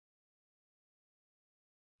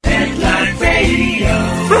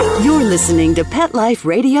You're listening to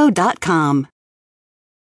PetLifeRadio.com.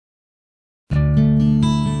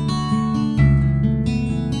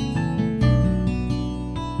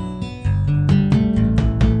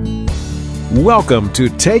 Welcome to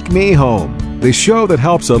Take Me Home, the show that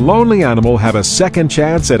helps a lonely animal have a second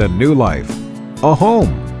chance at a new life. A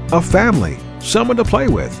home, a family, someone to play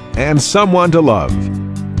with, and someone to love.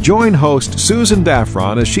 Join host Susan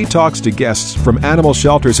Daffron as she talks to guests from animal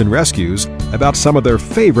shelters and rescues about some of their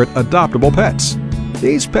favorite adoptable pets.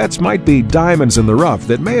 These pets might be diamonds in the rough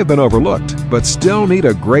that may have been overlooked, but still need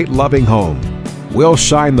a great loving home. We'll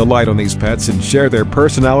shine the light on these pets and share their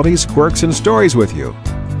personalities, quirks, and stories with you.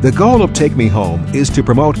 The goal of Take Me Home is to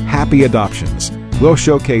promote happy adoptions. We'll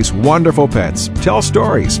showcase wonderful pets, tell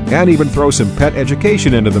stories, and even throw some pet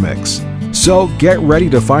education into the mix. So get ready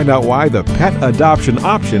to find out why the pet adoption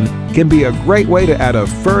option can be a great way to add a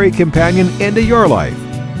furry companion into your life.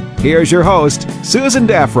 Here's your host, Susan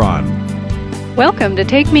Daffron. Welcome to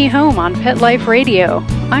Take Me Home on Pet Life Radio.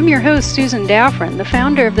 I'm your host, Susan Daffron, the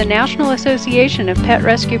founder of the National Association of Pet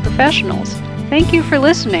Rescue Professionals. Thank you for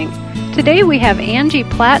listening. Today we have Angie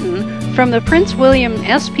Platten from the Prince William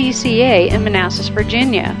SPCA in Manassas,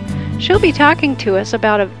 Virginia. She'll be talking to us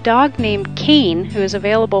about a dog named Kane who is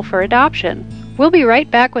available for adoption. We'll be right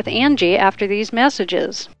back with Angie after these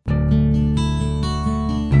messages.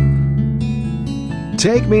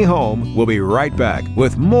 Take Me Home will be right back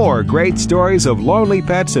with more great stories of lonely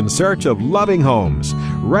pets in search of loving homes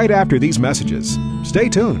right after these messages. Stay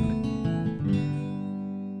tuned.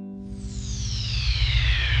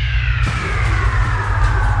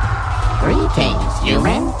 Greetings,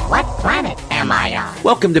 human. What planet am I on?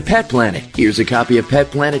 Welcome to Pet Planet. Here's a copy of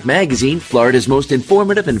Pet Planet Magazine, Florida's most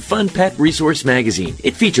informative and fun pet resource magazine.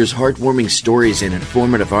 It features heartwarming stories and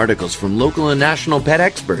informative articles from local and national pet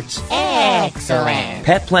experts. Excellent.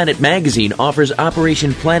 Pet Planet Magazine offers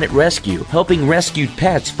Operation Planet Rescue, helping rescued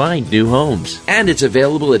pets find new homes. And it's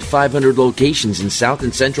available at 500 locations in South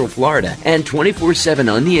and Central Florida and 24/7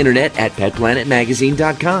 on the internet at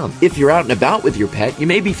PetPlanetMagazine.com. If you're out and about with your pet, you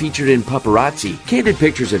may be featured in Paparazzi, candid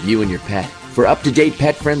pictures of you and your pet. For up-to-date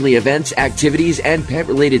pet-friendly events, activities, and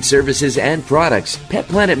pet-related services and products, Pet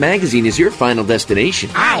Planet Magazine is your final destination.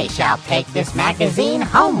 I shall take this magazine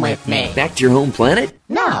home with me. Back to your home planet?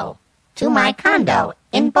 No, to my condo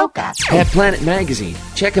in Boca. Pet Planet Magazine.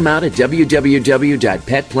 Check them out at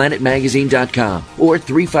www.petplanetmagazine.com or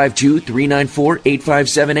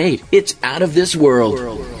 352-394-8578. It's out of this world.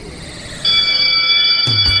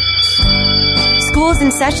 School's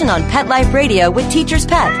in session on Pet Life Radio with Teacher's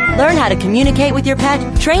Pet. Learn how to communicate with your pet,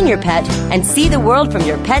 train your pet, and see the world from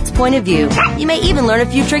your pet's point of view. You may even learn a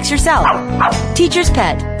few tricks yourself. Teacher's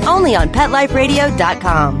Pet, only on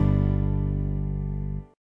PetLifeRadio.com.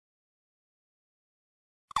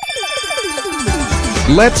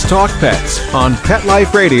 Let's Talk Pets on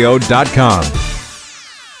PetLifeRadio.com.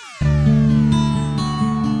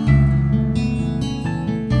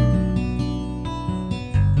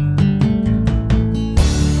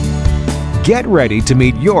 Get ready to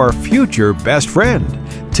meet your future best friend.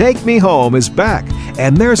 Take Me Home is back,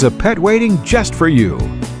 and there's a pet waiting just for you.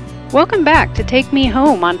 Welcome back to Take Me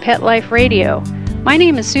Home on Pet Life Radio. My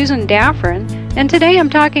name is Susan Daffron, and today I'm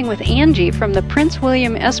talking with Angie from the Prince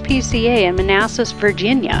William SPCA in Manassas,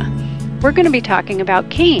 Virginia. We're going to be talking about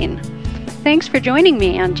Kane. Thanks for joining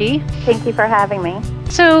me, Angie. Thank you for having me.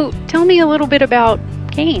 So, tell me a little bit about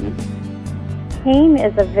Kane. Kane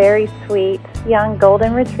is a very sweet young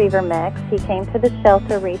golden retriever mix. He came to the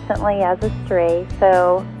shelter recently as a stray,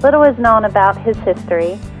 so little is known about his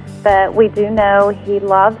history, but we do know he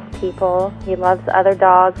loves people, he loves other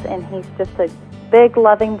dogs, and he's just a big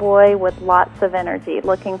loving boy with lots of energy,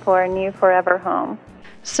 looking for a new forever home.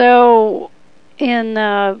 So in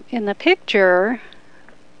the picture,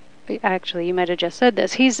 actually you might have just said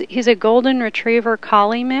this, he's a golden retriever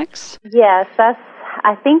collie mix? Yes,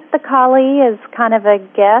 I think the collie is kind of a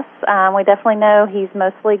guess. We definitely know he's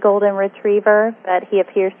mostly golden retriever, but he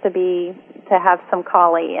appears to have some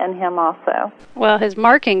collie in him also. Well, his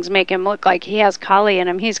markings make him look like he has collie in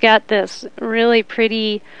him. He's got this really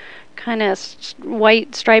pretty kind of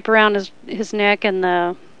white stripe around his neck and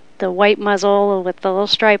the white muzzle with the little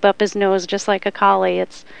stripe up his nose, just like a collie.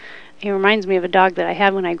 He reminds me of a dog that I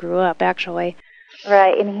had when I grew up, actually.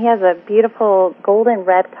 Right, and he has a beautiful golden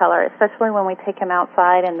red color, especially when we take him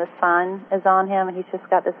outside and the sun is on him. He's just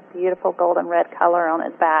got this beautiful golden red color on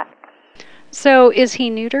his back. So is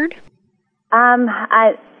he neutered?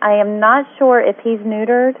 I am not sure if he's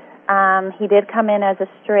neutered. He did come in as a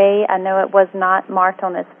stray. I know it was not marked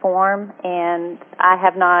on his form, and I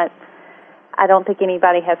have not I don't think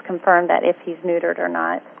anybody has confirmed that if he's neutered or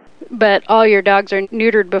not. But all your dogs are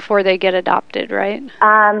neutered before they get adopted, right?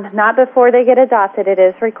 Not before they get adopted. It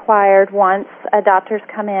is required once adopters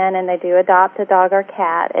come in and they do adopt a dog or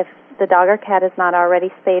cat. If the dog or cat is not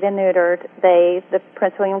already spayed and neutered, the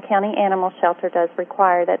Prince William County Animal Shelter does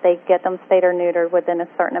require that they get them spayed or neutered within a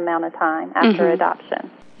certain amount of time after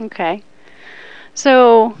adoption. Okay.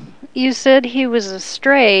 So you said he was a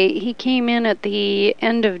stray. He came in at the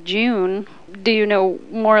end of June. Do you know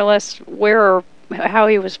more or less where or how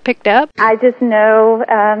he was picked up? I just know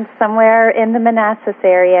somewhere in the Manassas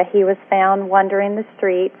area he was found wandering the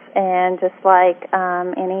streets, and just like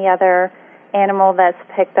any other animal that's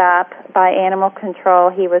picked up by animal control,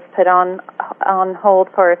 he was put on hold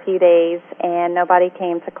for a few days, and nobody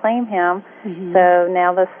came to claim him. So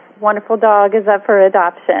now this wonderful dog is up for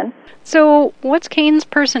adoption. So what's Kane's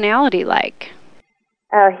personality like?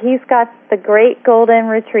 He's got the great golden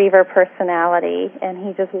retriever personality, and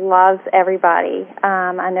he just loves everybody.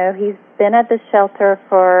 I know he's been at the shelter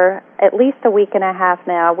for at least a week and a half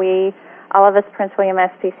now. All of us Prince William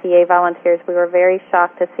SPCA volunteers, we were very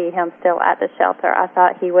shocked to see him still at the shelter. I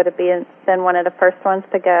thought he would have been one of the first ones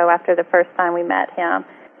to go after the first time we met him.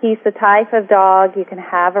 He's the type of dog you can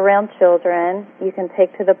have around children, you can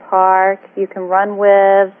take to the park, you can run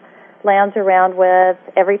with, lounge around with.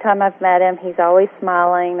 Every time I've met him, he's always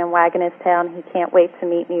smiling and wagging his tail, and he can't wait to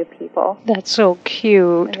meet new people. That's so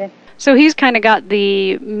cute. So he's kind of got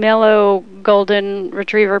the mellow golden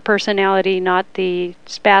retriever personality, not the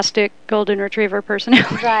spastic golden retriever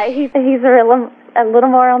personality. Right. He's a little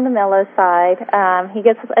more on the mellow side. He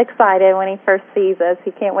gets excited when he first sees us. He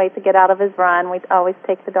can't wait to get out of his run. We always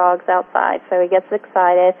take the dogs outside, so he gets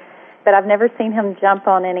excited. But I've never seen him jump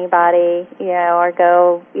on anybody, or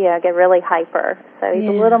go, get really hyper. So he's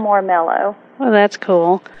a little more mellow. Well, that's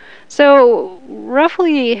cool. So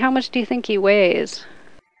roughly how much do you think he weighs?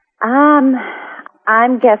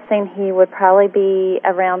 I'm guessing he would probably be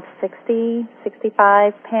around 60,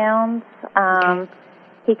 65 pounds.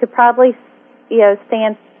 He could probably,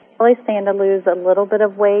 stand to lose a little bit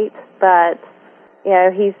of weight, but,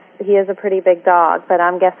 he is a pretty big dog, but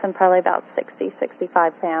I'm guessing probably about 60,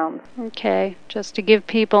 65 pounds. Okay, just to give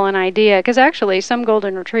people an idea, because actually some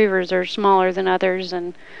golden retrievers are smaller than others,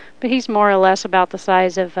 but he's more or less about the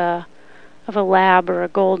size of a lab or a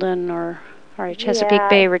golden or a Chesapeake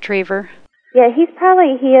Bay retriever. Yeah, he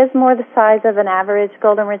is more the size of an average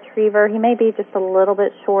golden retriever. He may be just a little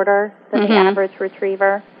bit shorter than the average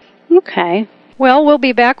retriever. Okay. Well, we'll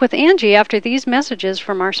be back with Angie after these messages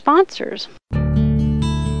from our sponsors.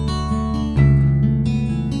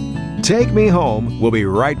 Take Me Home will be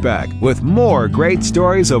right back with more great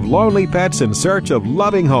stories of lonely pets in search of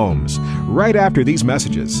loving homes right after these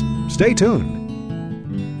messages. Stay tuned.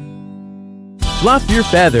 Fluff your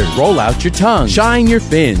feathers, roll out your tongue, shine your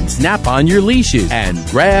fins, snap on your leashes, and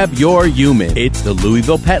grab your human. It's the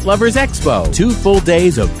Louisville Pet Lovers Expo. 2 full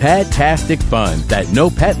days of pet-tastic fun that no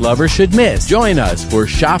pet lover should miss. Join us for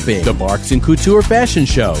shopping, the Barks and Couture Fashion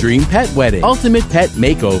Show, Dream Pet Wedding, Ultimate Pet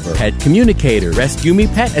Makeover, Pet Communicator, Rescue Me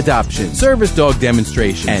Pet Adoption, Service Dog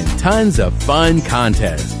Demonstration, and tons of fun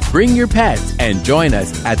contests. Bring your pets and join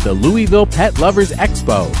us at the Louisville Pet Lovers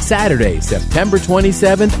Expo, Saturday, September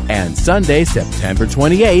 27th and Sunday, September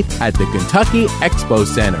 28th at the Kentucky Expo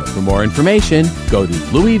Center. For more information, go to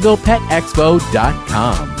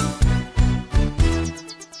LouisvillePetExpo.com.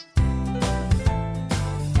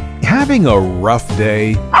 Having a rough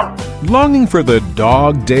day? Longing for the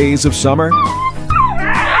dog days of summer?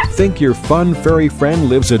 Think your fun furry friend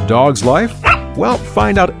lives a dog's life? Well,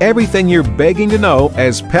 find out everything you're begging to know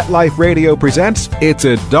as Pet Life Radio presents It's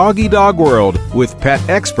a Doggy Dog World with pet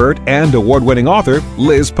expert and award-winning author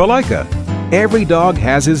Liz Palaika. Every dog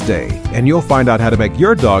has his day, and you'll find out how to make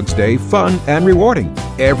your dog's day fun and rewarding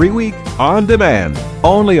every week on demand,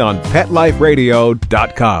 only on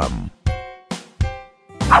PetLifeRadio.com.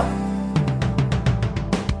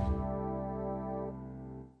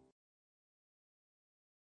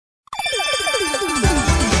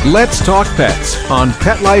 Let's Talk Pets on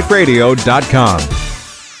PetLifeRadio.com.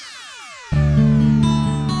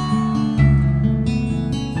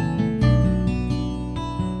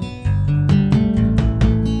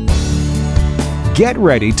 Get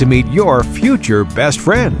ready to meet your future best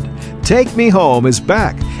friend. Take Me Home is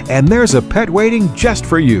back, and there's a pet waiting just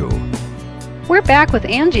for you. We're back with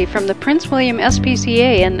Angie from the Prince William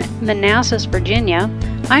SPCA in Manassas, Virginia.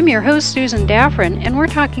 I'm your host, Susan Daffron, and we're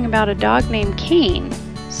talking about a dog named Kane.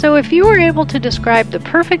 So if you were able to describe the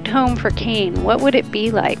perfect home for Kane, what would it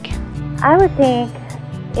be like? I would think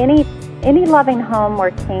any loving home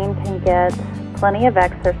where Kane can get plenty of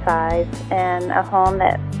exercise, and a home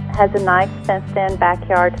that has a nice fenced-in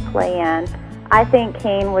backyard to play in. I think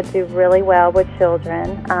Kane would do really well with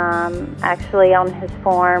children. Actually, on his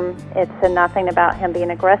form, it said nothing about him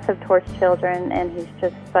being aggressive towards children, and he's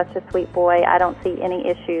just such a sweet boy. I don't see any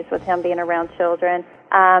issues with him being around children.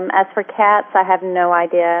 As for cats, I have no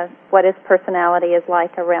idea what his personality is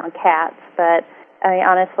like around cats, but I mean,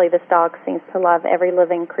 honestly, this dog seems to love every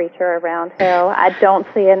living creature around him. I don't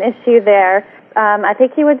see an issue there. I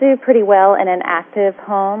think he would do pretty well in an active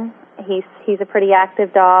home. He's a pretty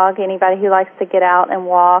active dog. Anybody who likes to get out and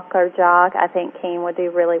walk or jog, I think Kane would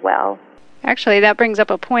do really well. Actually, that brings up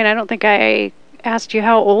a point. I don't think I asked you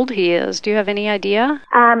how old he is. Do you have any idea?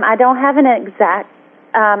 I don't have an exact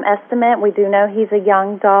estimate. We do know he's a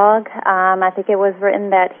young dog. I think it was written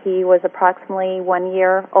that he was approximately 1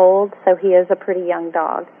 year old, so he is a pretty young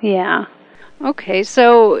dog. Yeah. Okay,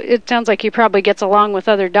 so it sounds like he probably gets along with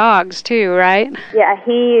other dogs too, right? Yeah,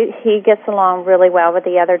 he gets along really well with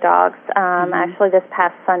the other dogs. Actually, this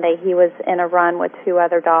past Sunday, he was in a run with 2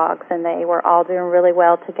 other dogs, and they were all doing really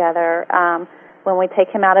well together. When we take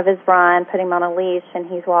him out of his run, put him on a leash, and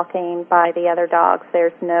he's walking by the other dogs,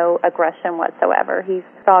 there's no aggression whatsoever. His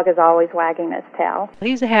dog is always wagging his tail.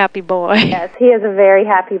 He's a happy boy. Yes, he is a very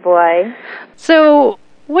happy boy. So,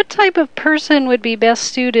 what type of person would be best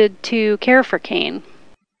suited to care for Kane?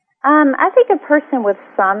 I think a person with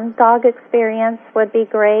some dog experience would be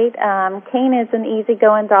great. Kane is an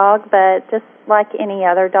easygoing dog, but just like any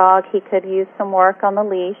other dog, he could use some work on the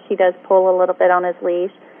leash. He does pull a little bit on his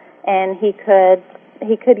leash, and he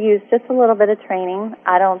could use just a little bit of training.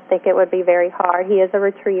 I don't think it would be very hard. He is a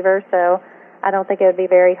retriever, so I don't think it would be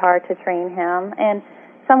very hard to train him. And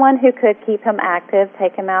someone who could keep him active,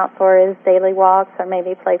 take him out for his daily walks, or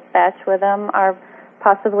maybe play fetch with him, or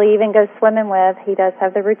possibly even go swimming with. He does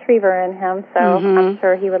have the retriever in him, so I'm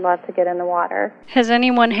sure he would love to get in the water. Has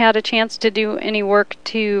anyone had a chance to do any work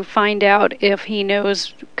to find out if he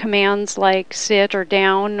knows commands like sit or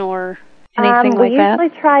down or anything like that? We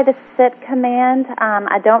usually try the sit command.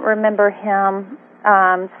 I don't remember him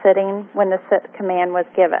sitting when the sit command was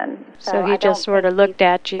given. So he just sort of looked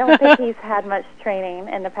at you. I don't think he's had much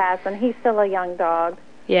training in the past, and he's still a young dog.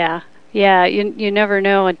 Yeah. Yeah, you never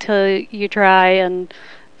know until you try, and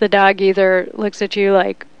the dog either looks at you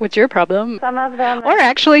like, what's your problem? Some of them... Or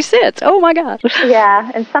actually sits. Oh, my God.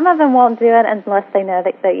 Yeah, and some of them won't do it unless they know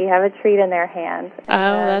that you have a treat in their hand.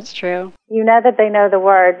 Oh, that's true. You know that they know the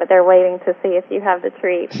word, but they're waiting to see if you have the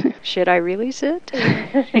treat. Should I really sit?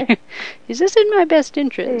 Is this in my best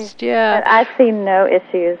interest? Yeah. But I've seen no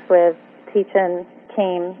issues with teaching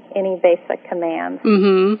Kane any basic commands.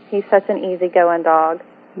 He's such an easygoing dog.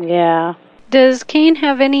 Yeah. Does Kane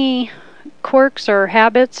have any quirks or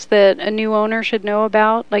habits that a new owner should know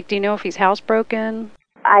about? Like, do you know if he's housebroken?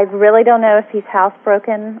 I really don't know if he's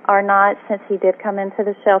housebroken or not. Since he did come into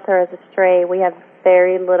the shelter as a stray, we have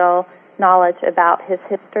very little knowledge about his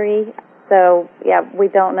history. So, yeah, we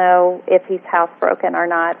don't know if he's housebroken or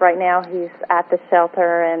not. Right now, he's at the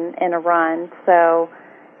shelter and in a run, so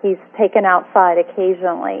he's taken outside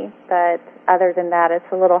occasionally, but other than that, it's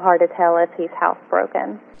a little hard to tell if he's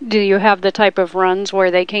housebroken. Do you have the type of runs where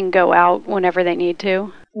they can go out whenever they need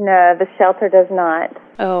to? No, the shelter does not.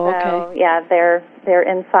 Oh, okay. So, yeah, they're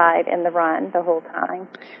inside in the run the whole time.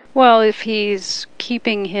 Well, if he's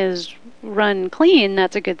keeping his run clean,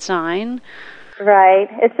 that's a good sign. Right.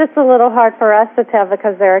 It's just a little hard for us to tell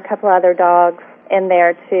because there are a couple other dogs in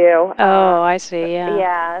there, too. Oh, I see, yeah.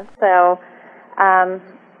 Yeah, so...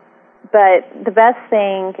 but the best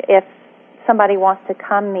thing, if somebody wants to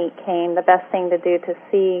come meet Kane, the best thing to do to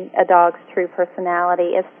see a dog's true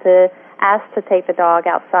personality is to ask to take the dog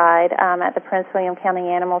outside. At the Prince William County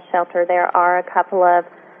Animal Shelter, there are a couple of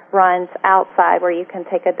runs outside where you can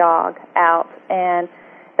take a dog out, and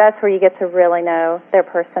that's where you get to really know their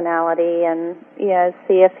personality and,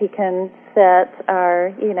 see if he can sit or,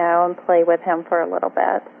 and play with him for a little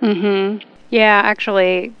bit. Yeah,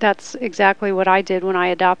 actually, that's exactly what I did when I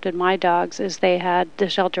adopted my dogs, is they had the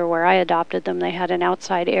shelter where I adopted them. They had an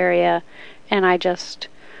outside area, and I just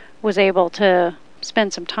was able to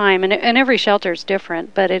spend some time. And every shelter is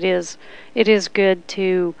different, but it is good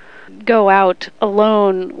to go out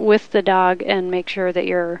alone with the dog and make sure that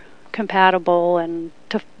you're compatible and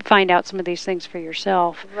to find out some of these things for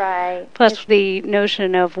yourself. Right. Plus, the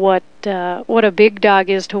notion of what a big dog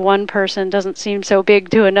is to one person doesn't seem so big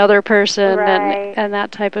to another person, right. and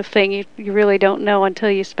that type of thing. You really don't know until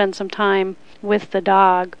you spend some time with the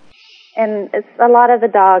dog. And it's a lot of the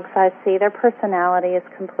dogs I see, their personality is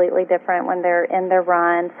completely different when they're in their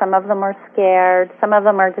run. Some of them are scared. Some of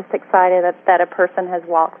them are just excited that a person has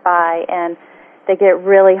walked by. And they get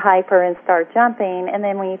really hyper and start jumping, and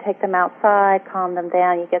then when you take them outside, calm them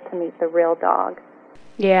down, you get to meet the real dog.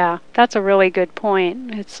 Yeah, that's a really good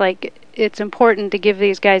point. It's like it's important to give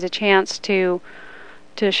these guys a chance to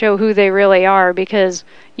show who they really are, because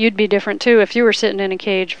you'd be different too if you were sitting in a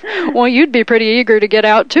cage. Well, you'd be pretty eager to get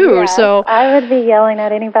out too. Yeah, so I would be yelling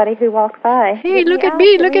at anybody who walks by. Hey, look at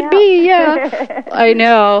me, look at me. Yeah. I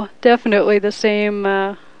know. Definitely the same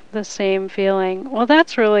feeling. Well,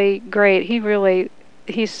 that's really great.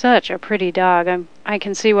 He's such a pretty dog. I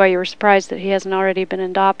can see why you were surprised that he hasn't already been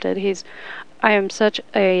adopted. I am such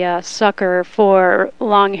a sucker for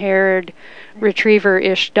long-haired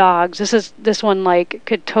retriever-ish dogs. This one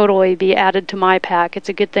could totally be added to my pack. It's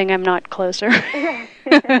a good thing I'm not closer.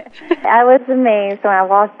 I was amazed when I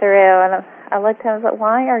walked through, and I looked at him and was like,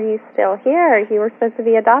 "Why are you still here? You were supposed to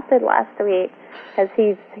be adopted last week." Because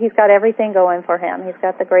he's got everything going for him. He's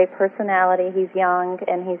got the great personality. He's young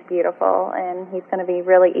and he's beautiful, and he's going to be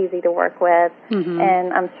really easy to work with. Mm-hmm.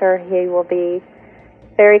 And I'm sure he will be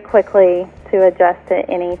very quickly to adjust to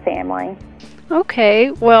any family.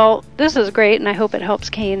 Okay, well, this is great, and I hope it helps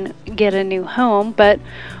Kane get a new home, but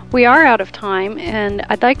we are out of time, and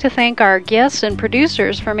I'd like to thank our guests and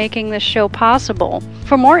producers for making this show possible.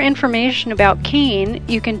 For more information about Kane,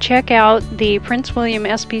 you can check out the Prince William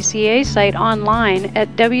SPCA site online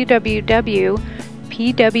at www.pwspca.org.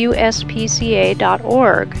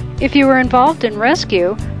 If you were involved in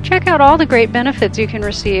rescue, check out all the great benefits you can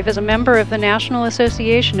receive as a member of the National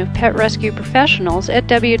Association of Pet Rescue Professionals at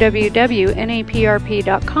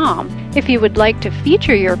www.naprp.com. If you would like to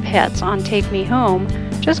feature your pets on Take Me Home,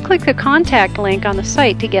 just click the contact link on the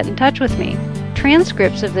site to get in touch with me.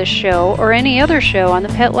 Transcripts of this show or any other show on the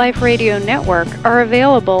Pet Life Radio Network are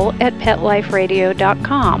available at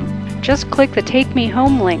PetLifeRadio.com. Just click the Take Me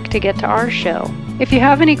Home link to get to our show. If you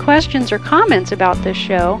have any questions or comments about this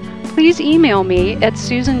show, please email me at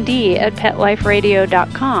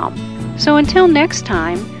susand@PetLifeRadio.com. So until next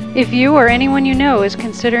time, if you or anyone you know is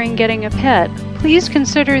considering getting a pet, please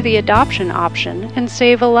consider the adoption option and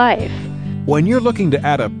save a life. When you're looking to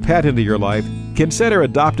add a pet into your life, consider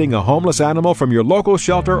adopting a homeless animal from your local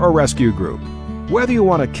shelter or rescue group. Whether you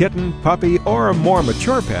want a kitten, puppy, or a more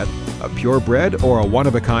mature pet, a purebred or a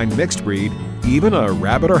one-of-a-kind mixed breed, even a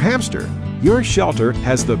rabbit or hamster, your shelter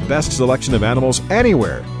has the best selection of animals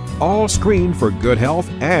anywhere, all screened for good health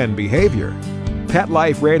and behavior.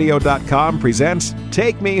 PetLifeRadio.com presents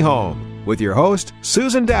Take Me Home with your host,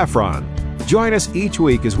 Susan Daffron. Join us each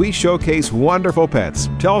week as we showcase wonderful pets,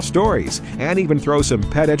 tell stories, and even throw some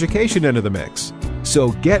pet education into the mix. So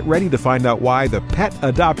get ready to find out why the pet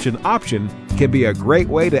adoption option can be a great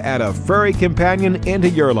way to add a furry companion into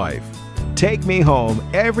your life. Take Me Home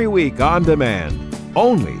every week on demand,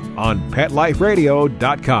 only on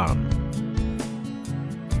PetLifeRadio.com.